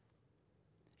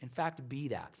 In fact, be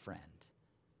that friend.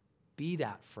 Be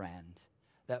that friend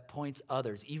that points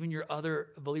others, even your other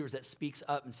believers, that speaks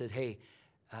up and says, hey,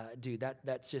 dude,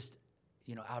 that's just,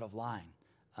 out of line.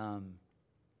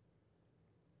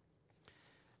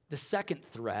 The second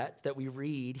threat that we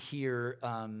read here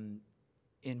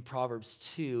in Proverbs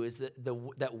 2 is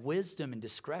that wisdom and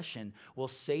discretion will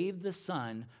save the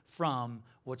son from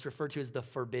what's referred to as the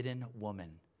forbidden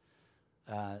woman.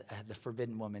 The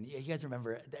forbidden woman. You guys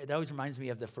remember, that always reminds me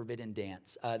of the forbidden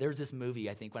dance. There was this movie,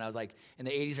 I think, when I was like in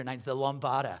the 80s or 90s, the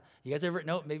Lambada. You guys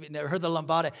maybe never heard the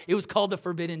Lambada? It was called the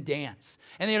Forbidden Dance.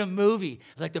 And they had a movie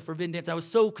like the Forbidden Dance. I was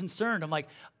so concerned. I'm like,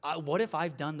 what if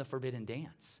I've done the Forbidden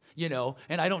Dance?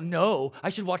 And I don't know. I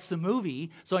should watch the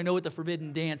movie so I know what the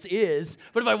Forbidden Dance is.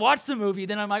 But if I watch the movie,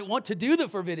 then I might want to do the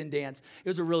Forbidden Dance. It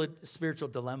was a really spiritual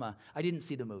dilemma. I didn't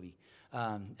see the movie.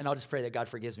 And I'll just pray that God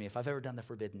forgives me if I've ever done the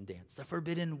forbidden dance. The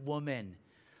forbidden woman.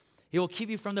 He will keep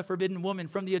you from the forbidden woman,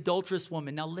 from the adulterous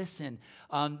woman. Now listen,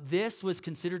 this was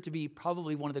considered to be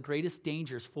probably one of the greatest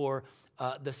dangers for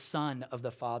the son of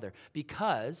the father,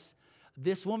 because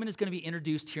this woman is going to be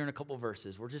introduced here in a couple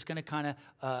verses. We're just going to kind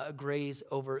of graze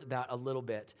over that a little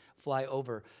bit, fly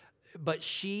over. But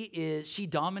she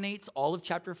dominates all of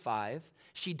chapter 5.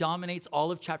 She dominates all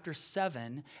of chapter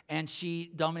 7, and she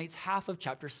dominates half of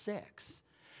chapter 6.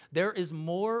 There is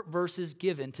more verses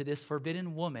given to this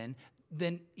forbidden woman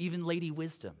than even Lady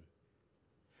Wisdom.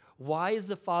 Why is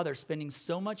the father spending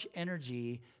so much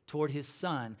energy toward his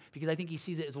son? Because I think he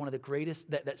sees it as one of the greatest,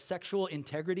 that sexual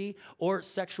integrity or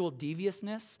sexual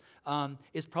deviousness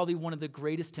is probably one of the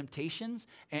greatest temptations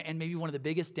and maybe one of the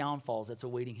biggest downfalls that's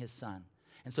awaiting his son.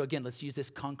 And so again, let's use this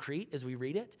concrete as we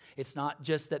read it. It's not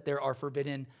just that there are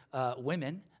forbidden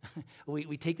women.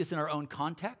 We take this in our own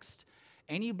context.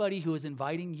 Anybody who is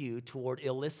inviting you toward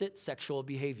illicit sexual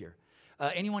behavior,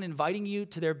 anyone inviting you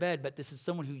to their bed, but this is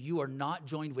someone who you are not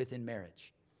joined with in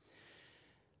marriage.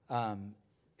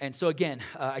 And so again,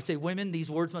 I say, women, these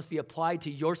words must be applied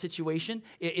to your situation.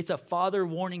 It's a father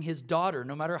warning his daughter,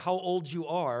 no matter how old you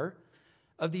are,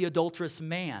 of the adulterous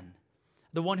man,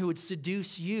 the one who would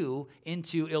seduce you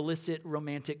into illicit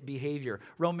romantic behavior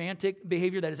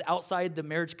that is outside the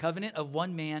marriage covenant of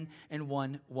one man and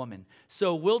one woman.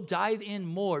 So we'll dive in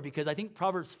more because I think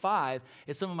Proverbs 5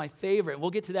 is some of my favorite. We'll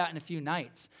get to that in a few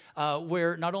nights,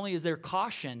 where not only is there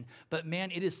caution, but man,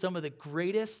 it is some of the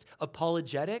greatest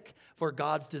apologetic for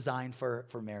God's design for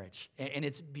marriage. And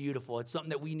it's beautiful. It's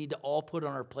something that we need to all put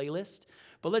on our playlist.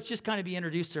 But let's just kind of be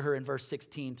introduced to her in verse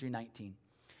 16 through 19.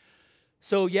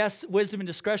 So yes, wisdom and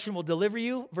discretion will deliver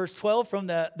you. Verse 12, from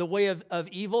the way of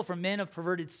evil, from men of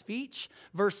perverted speech.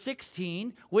 Verse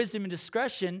 16, wisdom and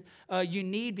discretion you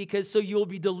need because so you will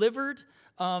be delivered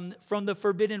from the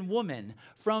forbidden woman,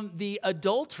 from the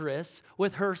adulteress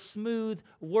with her smooth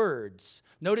words.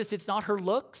 Notice it's not her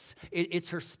looks, it's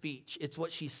her speech. It's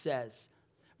what she says.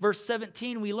 Verse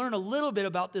 17, we learn a little bit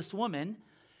about this woman.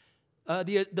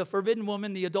 The forbidden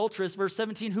woman, the adulteress, verse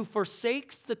 17, who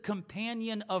forsakes the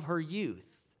companion of her youth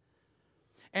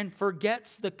and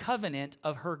forgets the covenant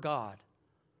of her God.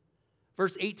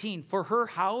 Verse 18, for her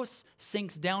house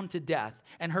sinks down to death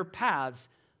and her paths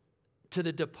to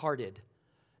the departed.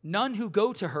 None who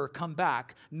go to her come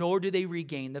back, nor do they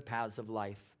regain the paths of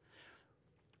life.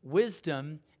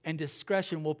 Wisdom and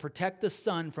discretion will protect the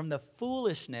son from the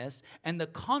foolishness and the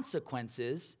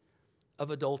consequences of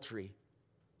adultery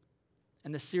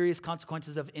and the serious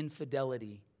consequences of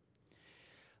infidelity.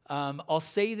 I'll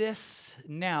say this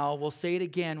now. We'll say it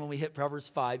again when we hit Proverbs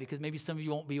 5, because maybe some of you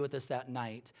won't be with us that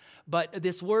night. But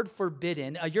this word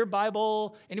forbidden, your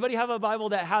Bible, anybody have a Bible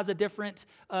that has a different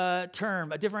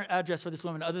term, a different address for this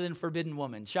woman other than forbidden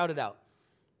woman? Shout it out.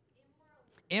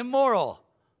 Immoral.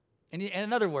 And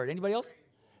another word. Anybody else?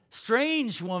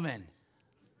 Strange woman.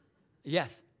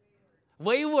 Yes.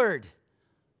 Wayward.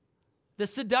 The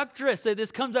seductress,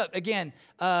 this comes up again.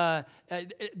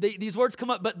 These words come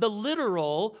up, but the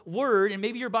literal word, and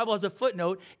maybe your Bible has a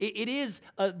footnote, it is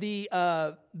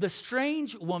the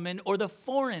strange woman or the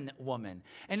foreign woman.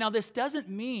 And now this doesn't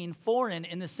mean foreign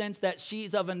in the sense that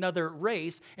she's of another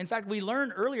race. In fact, we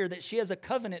learned earlier that she has a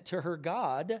covenant to her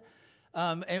God,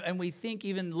 and we think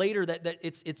even later that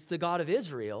it's the God of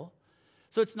Israel.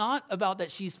 So it's not about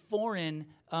that she's foreign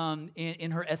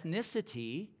in her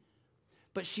ethnicity.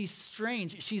 But she's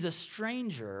strange. She's a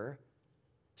stranger.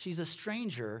 She's a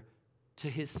stranger to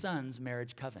his son's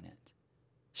marriage covenant.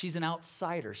 She's an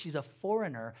outsider. She's a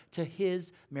foreigner to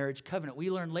his marriage covenant. We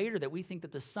learn later that we think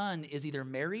that the son is either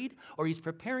married or he's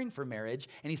preparing for marriage.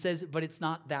 And he says, but it's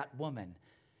not that woman.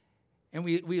 And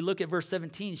we look at verse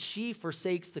 17. She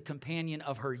forsakes the companion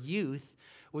of her youth,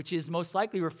 which is most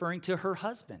likely referring to her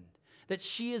husband. That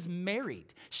she is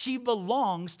married. She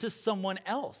belongs to someone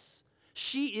else.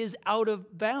 She is out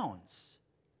of bounds.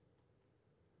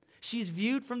 She's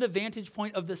viewed from the vantage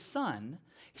point of the son.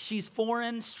 She's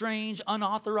foreign, strange,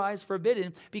 unauthorized,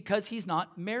 forbidden because he's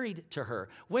not married to her.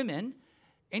 Women,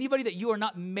 anybody that you are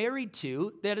not married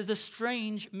to, that is a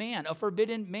strange man, a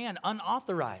forbidden man,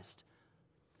 unauthorized,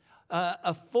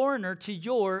 a foreigner to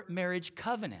your marriage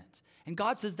covenant. And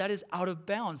God says that is out of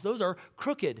bounds. Those are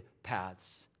crooked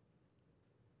paths.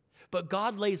 But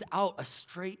God lays out a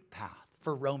straight path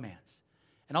for romance.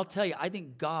 And I'll tell you, I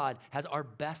think God has our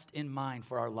best in mind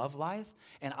for our love life,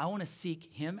 and I want to seek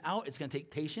him out. It's going to take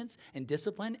patience and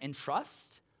discipline and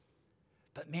trust.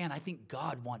 But man, I think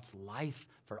God wants life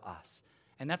for us.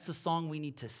 And that's the song we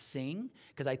need to sing,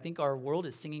 because I think our world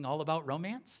is singing all about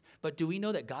romance. But do we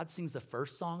know that God sings the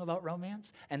first song about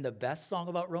romance and the best song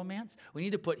about romance? We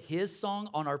need to put his song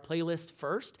on our playlist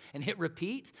first and hit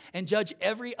repeat and judge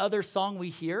every other song we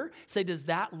hear. Say, does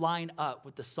that line up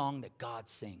with the song that God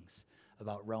sings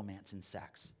about romance and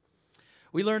sex?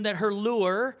 We learned that her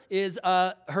lure is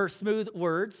her smooth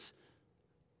words,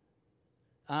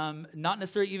 not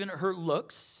necessarily even her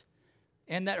looks,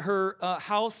 and that her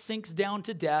house sinks down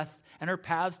to death and her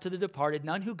paths to the departed.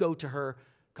 None who go to her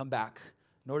come back,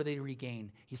 nor do they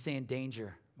regain. He's saying,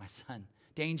 danger, my son.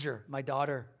 Danger, my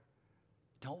daughter.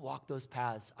 Don't walk those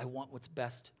paths. I want what's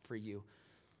best for you.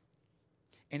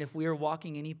 And if we are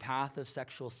walking any path of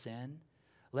sexual sin,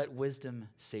 let wisdom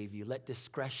save you. Let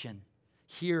discretion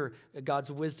hear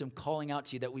God's wisdom calling out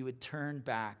to you that we would turn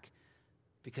back,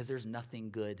 because there's nothing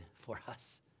good for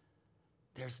us.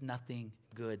 There's nothing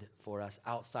good for us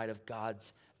outside of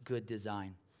God's good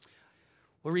design.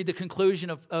 We'll read the conclusion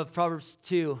of Proverbs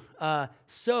 2.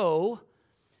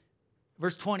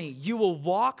 Verse 20, you will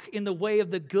walk in the way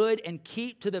of the good and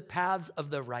keep to the paths of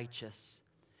the righteous.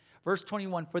 Verse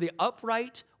 21, for the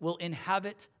upright will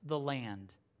inhabit the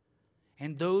land,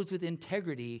 and those with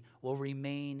integrity will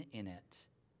remain in it.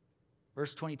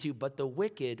 Verse 22, but the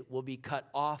wicked will be cut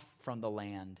off from the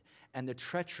land, and the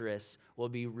treacherous will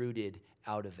be rooted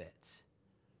out of it.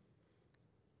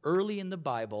 Early in the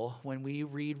Bible, when we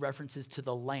read references to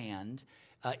the land,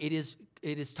 it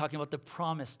is talking about the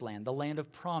promised land, the land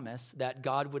of promise that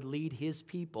God would lead his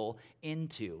people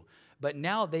into. But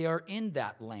now they are in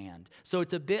that land. So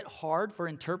it's a bit hard for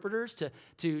interpreters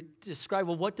to describe,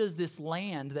 well, what does this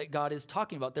land that God is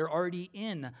talking about? They're already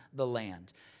in the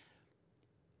land.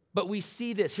 But we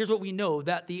see this. Here's what we know,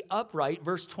 that the upright,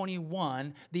 verse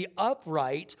 21, the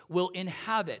upright will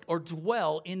inhabit or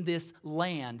dwell in this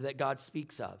land that God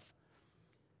speaks of.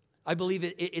 I believe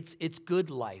it's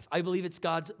good life. I believe it's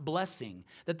God's blessing,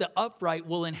 that the upright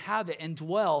will inhabit and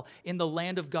dwell in the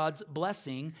land of God's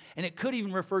blessing. And it could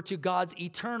even refer to God's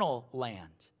eternal land.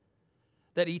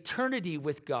 That eternity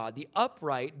with God, the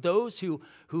upright, those who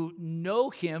know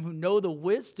him, who know the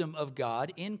wisdom of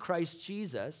God in Christ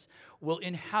Jesus, will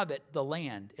inhabit the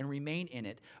land and remain in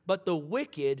it. But the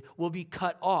wicked will be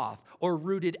cut off or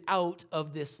rooted out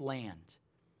of this land.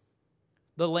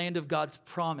 The land of God's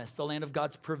promise, the land of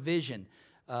God's provision,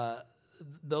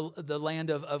 the land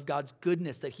of God's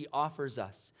goodness that he offers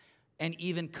us, and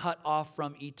even cut off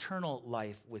from eternal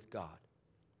life with God.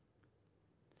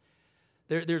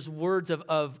 There's words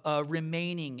of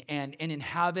remaining and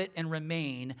inhabit and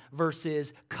remain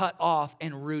versus cut off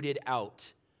and rooted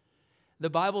out. The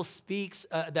Bible speaks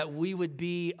that we would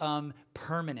be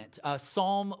permanent.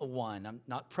 Psalm 1,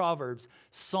 not Proverbs,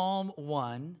 Psalm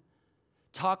 1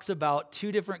 talks about two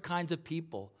different kinds of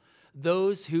people.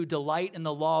 Those who delight in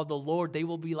the law of the Lord, they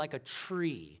will be like a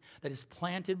tree that is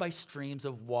planted by streams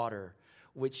of water,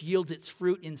 which yields its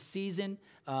fruit in season,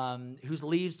 whose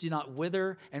leaves do not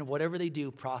wither, and whatever they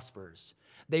do prospers.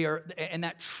 And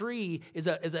that tree is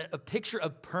a picture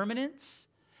of permanence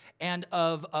and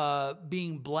of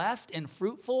being blessed and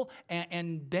fruitful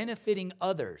and benefiting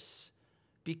others,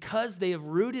 because they have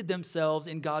rooted themselves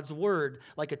in God's word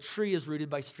like a tree is rooted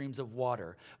by streams of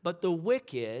water. But the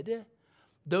wicked,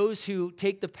 those who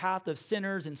take the path of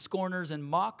sinners and scorners and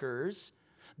mockers,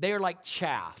 they are like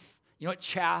chaff. You know what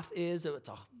chaff is? It's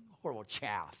a horrible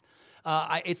chaff.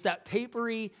 It's that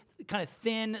papery, kind of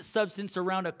thin substance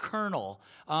around a kernel.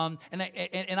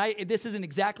 This isn't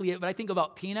exactly it, but I think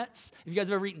about peanuts. If you guys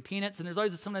have ever eaten peanuts, and there's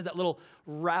always sometimes that little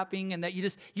wrapping, and that you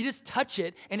just touch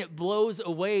it, and it blows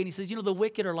away. And he says, the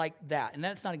wicked are like that. And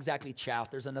that's not exactly chaff.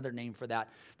 There's another name for that.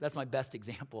 That's my best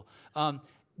example.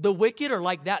 The wicked are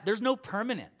like that. There's no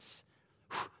permanence.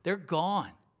 They're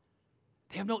gone.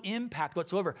 They have no impact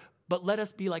whatsoever. But let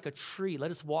us be like a tree.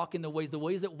 Let us walk in the ways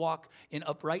that walk in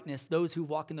uprightness. Those who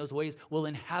walk in those ways will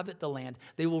inhabit the land.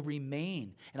 They will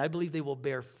remain. And I believe they will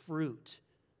bear fruit.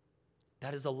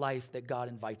 That is a life that God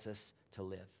invites us to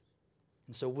live.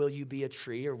 And so will you be a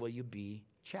tree or will you be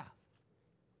chaff?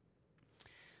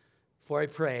 Before I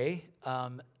pray,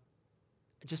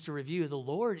 just to review, the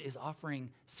Lord is offering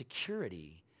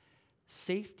security,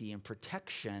 safety, and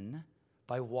protection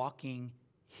by walking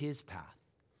his path.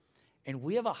 And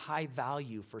we have a high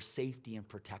value for safety and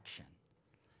protection.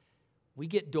 We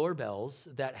get doorbells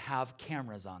that have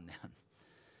cameras on them.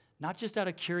 Not just out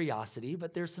of curiosity,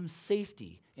 but there's some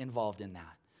safety involved in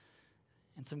that.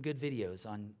 And some good videos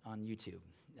on YouTube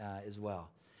as well.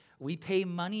 We pay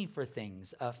money for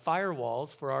things,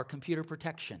 firewalls for our computer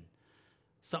protection,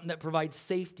 something that provides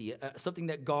safety, something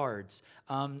that guards,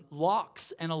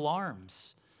 locks and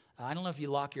alarms. I don't know if you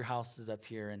lock your houses up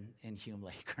here in Hume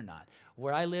Lake or not.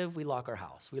 Where I live, we lock our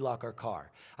house. We lock our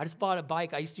car. I just bought a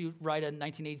bike. I used to ride a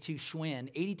 1982 Schwinn,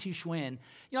 82 Schwinn.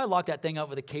 I locked that thing up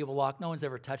with a cable lock. No one's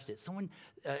ever touched it. Someone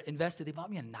invested. They bought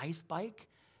me a nice bike.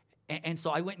 And so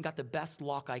I went and got the best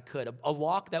lock I could, a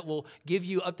lock that will give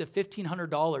you up to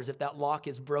 $1,500 if that lock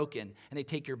is broken and they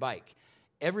take your bike.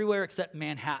 Everywhere except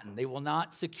Manhattan. They will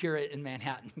not secure it in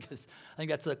Manhattan because I think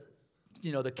that's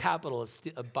the capital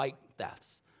of bike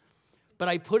thefts. But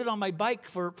I put it on my bike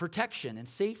for protection and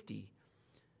safety.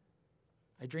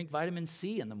 I drink vitamin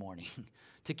C in the morning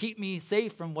to keep me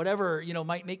safe from whatever,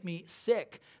 might make me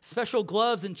sick. Special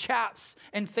gloves and chaps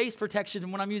and face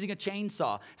protection when I'm using a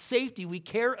chainsaw. Safety, we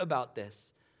care about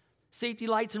this. Safety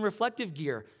lights and reflective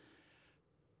gear.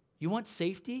 You want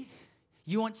safety?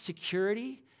 You want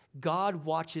security? God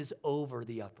watches over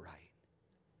the upright.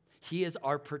 He is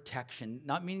our protection,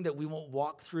 not meaning that we won't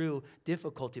walk through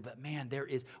difficulty, but man,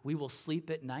 we will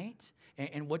sleep at night.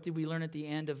 And what did we learn at the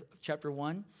end of chapter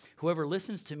 1? Whoever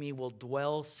listens to me will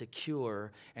dwell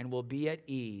secure and will be at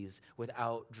ease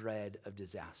without dread of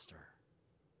disaster.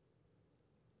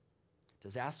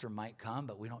 Disaster might come,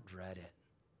 but we don't dread it.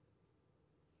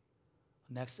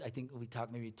 Next, I think we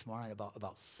talk maybe tomorrow night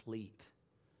about sleep.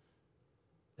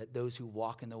 That those who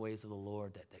walk in the ways of the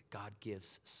Lord, that God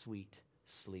gives sweet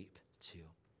sleep to.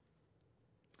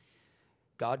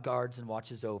 God guards and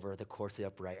watches over the course of the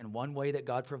upright. And one way that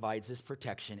God provides this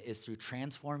protection is through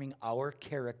transforming our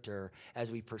character as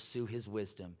we pursue his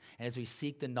wisdom. And as we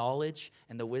seek the knowledge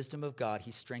and the wisdom of God, he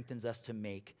strengthens us to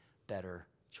make better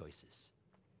choices.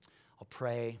 I'll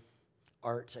pray.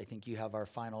 Art, I think you have our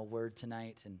final word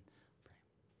tonight. And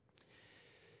pray.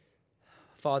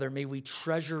 Father, may we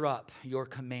treasure up your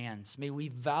commands. May we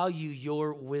value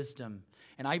your wisdom.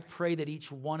 And I pray that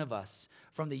each one of us,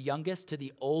 from the youngest to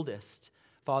the oldest,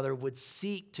 Father, would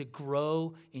seek to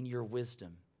grow in your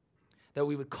wisdom, that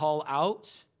we would call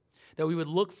out, that we would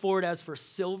look for it as for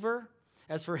silver,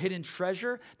 as for hidden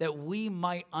treasure, that we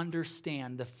might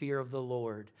understand the fear of the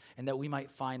Lord and that we might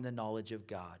find the knowledge of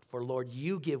God. For Lord,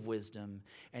 you give wisdom,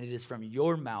 and it is from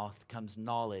your mouth comes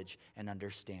knowledge and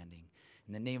understanding.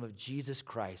 In the name of Jesus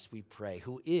Christ, we pray,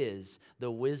 who is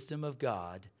the wisdom of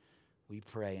God. We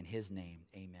pray in his name,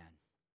 amen.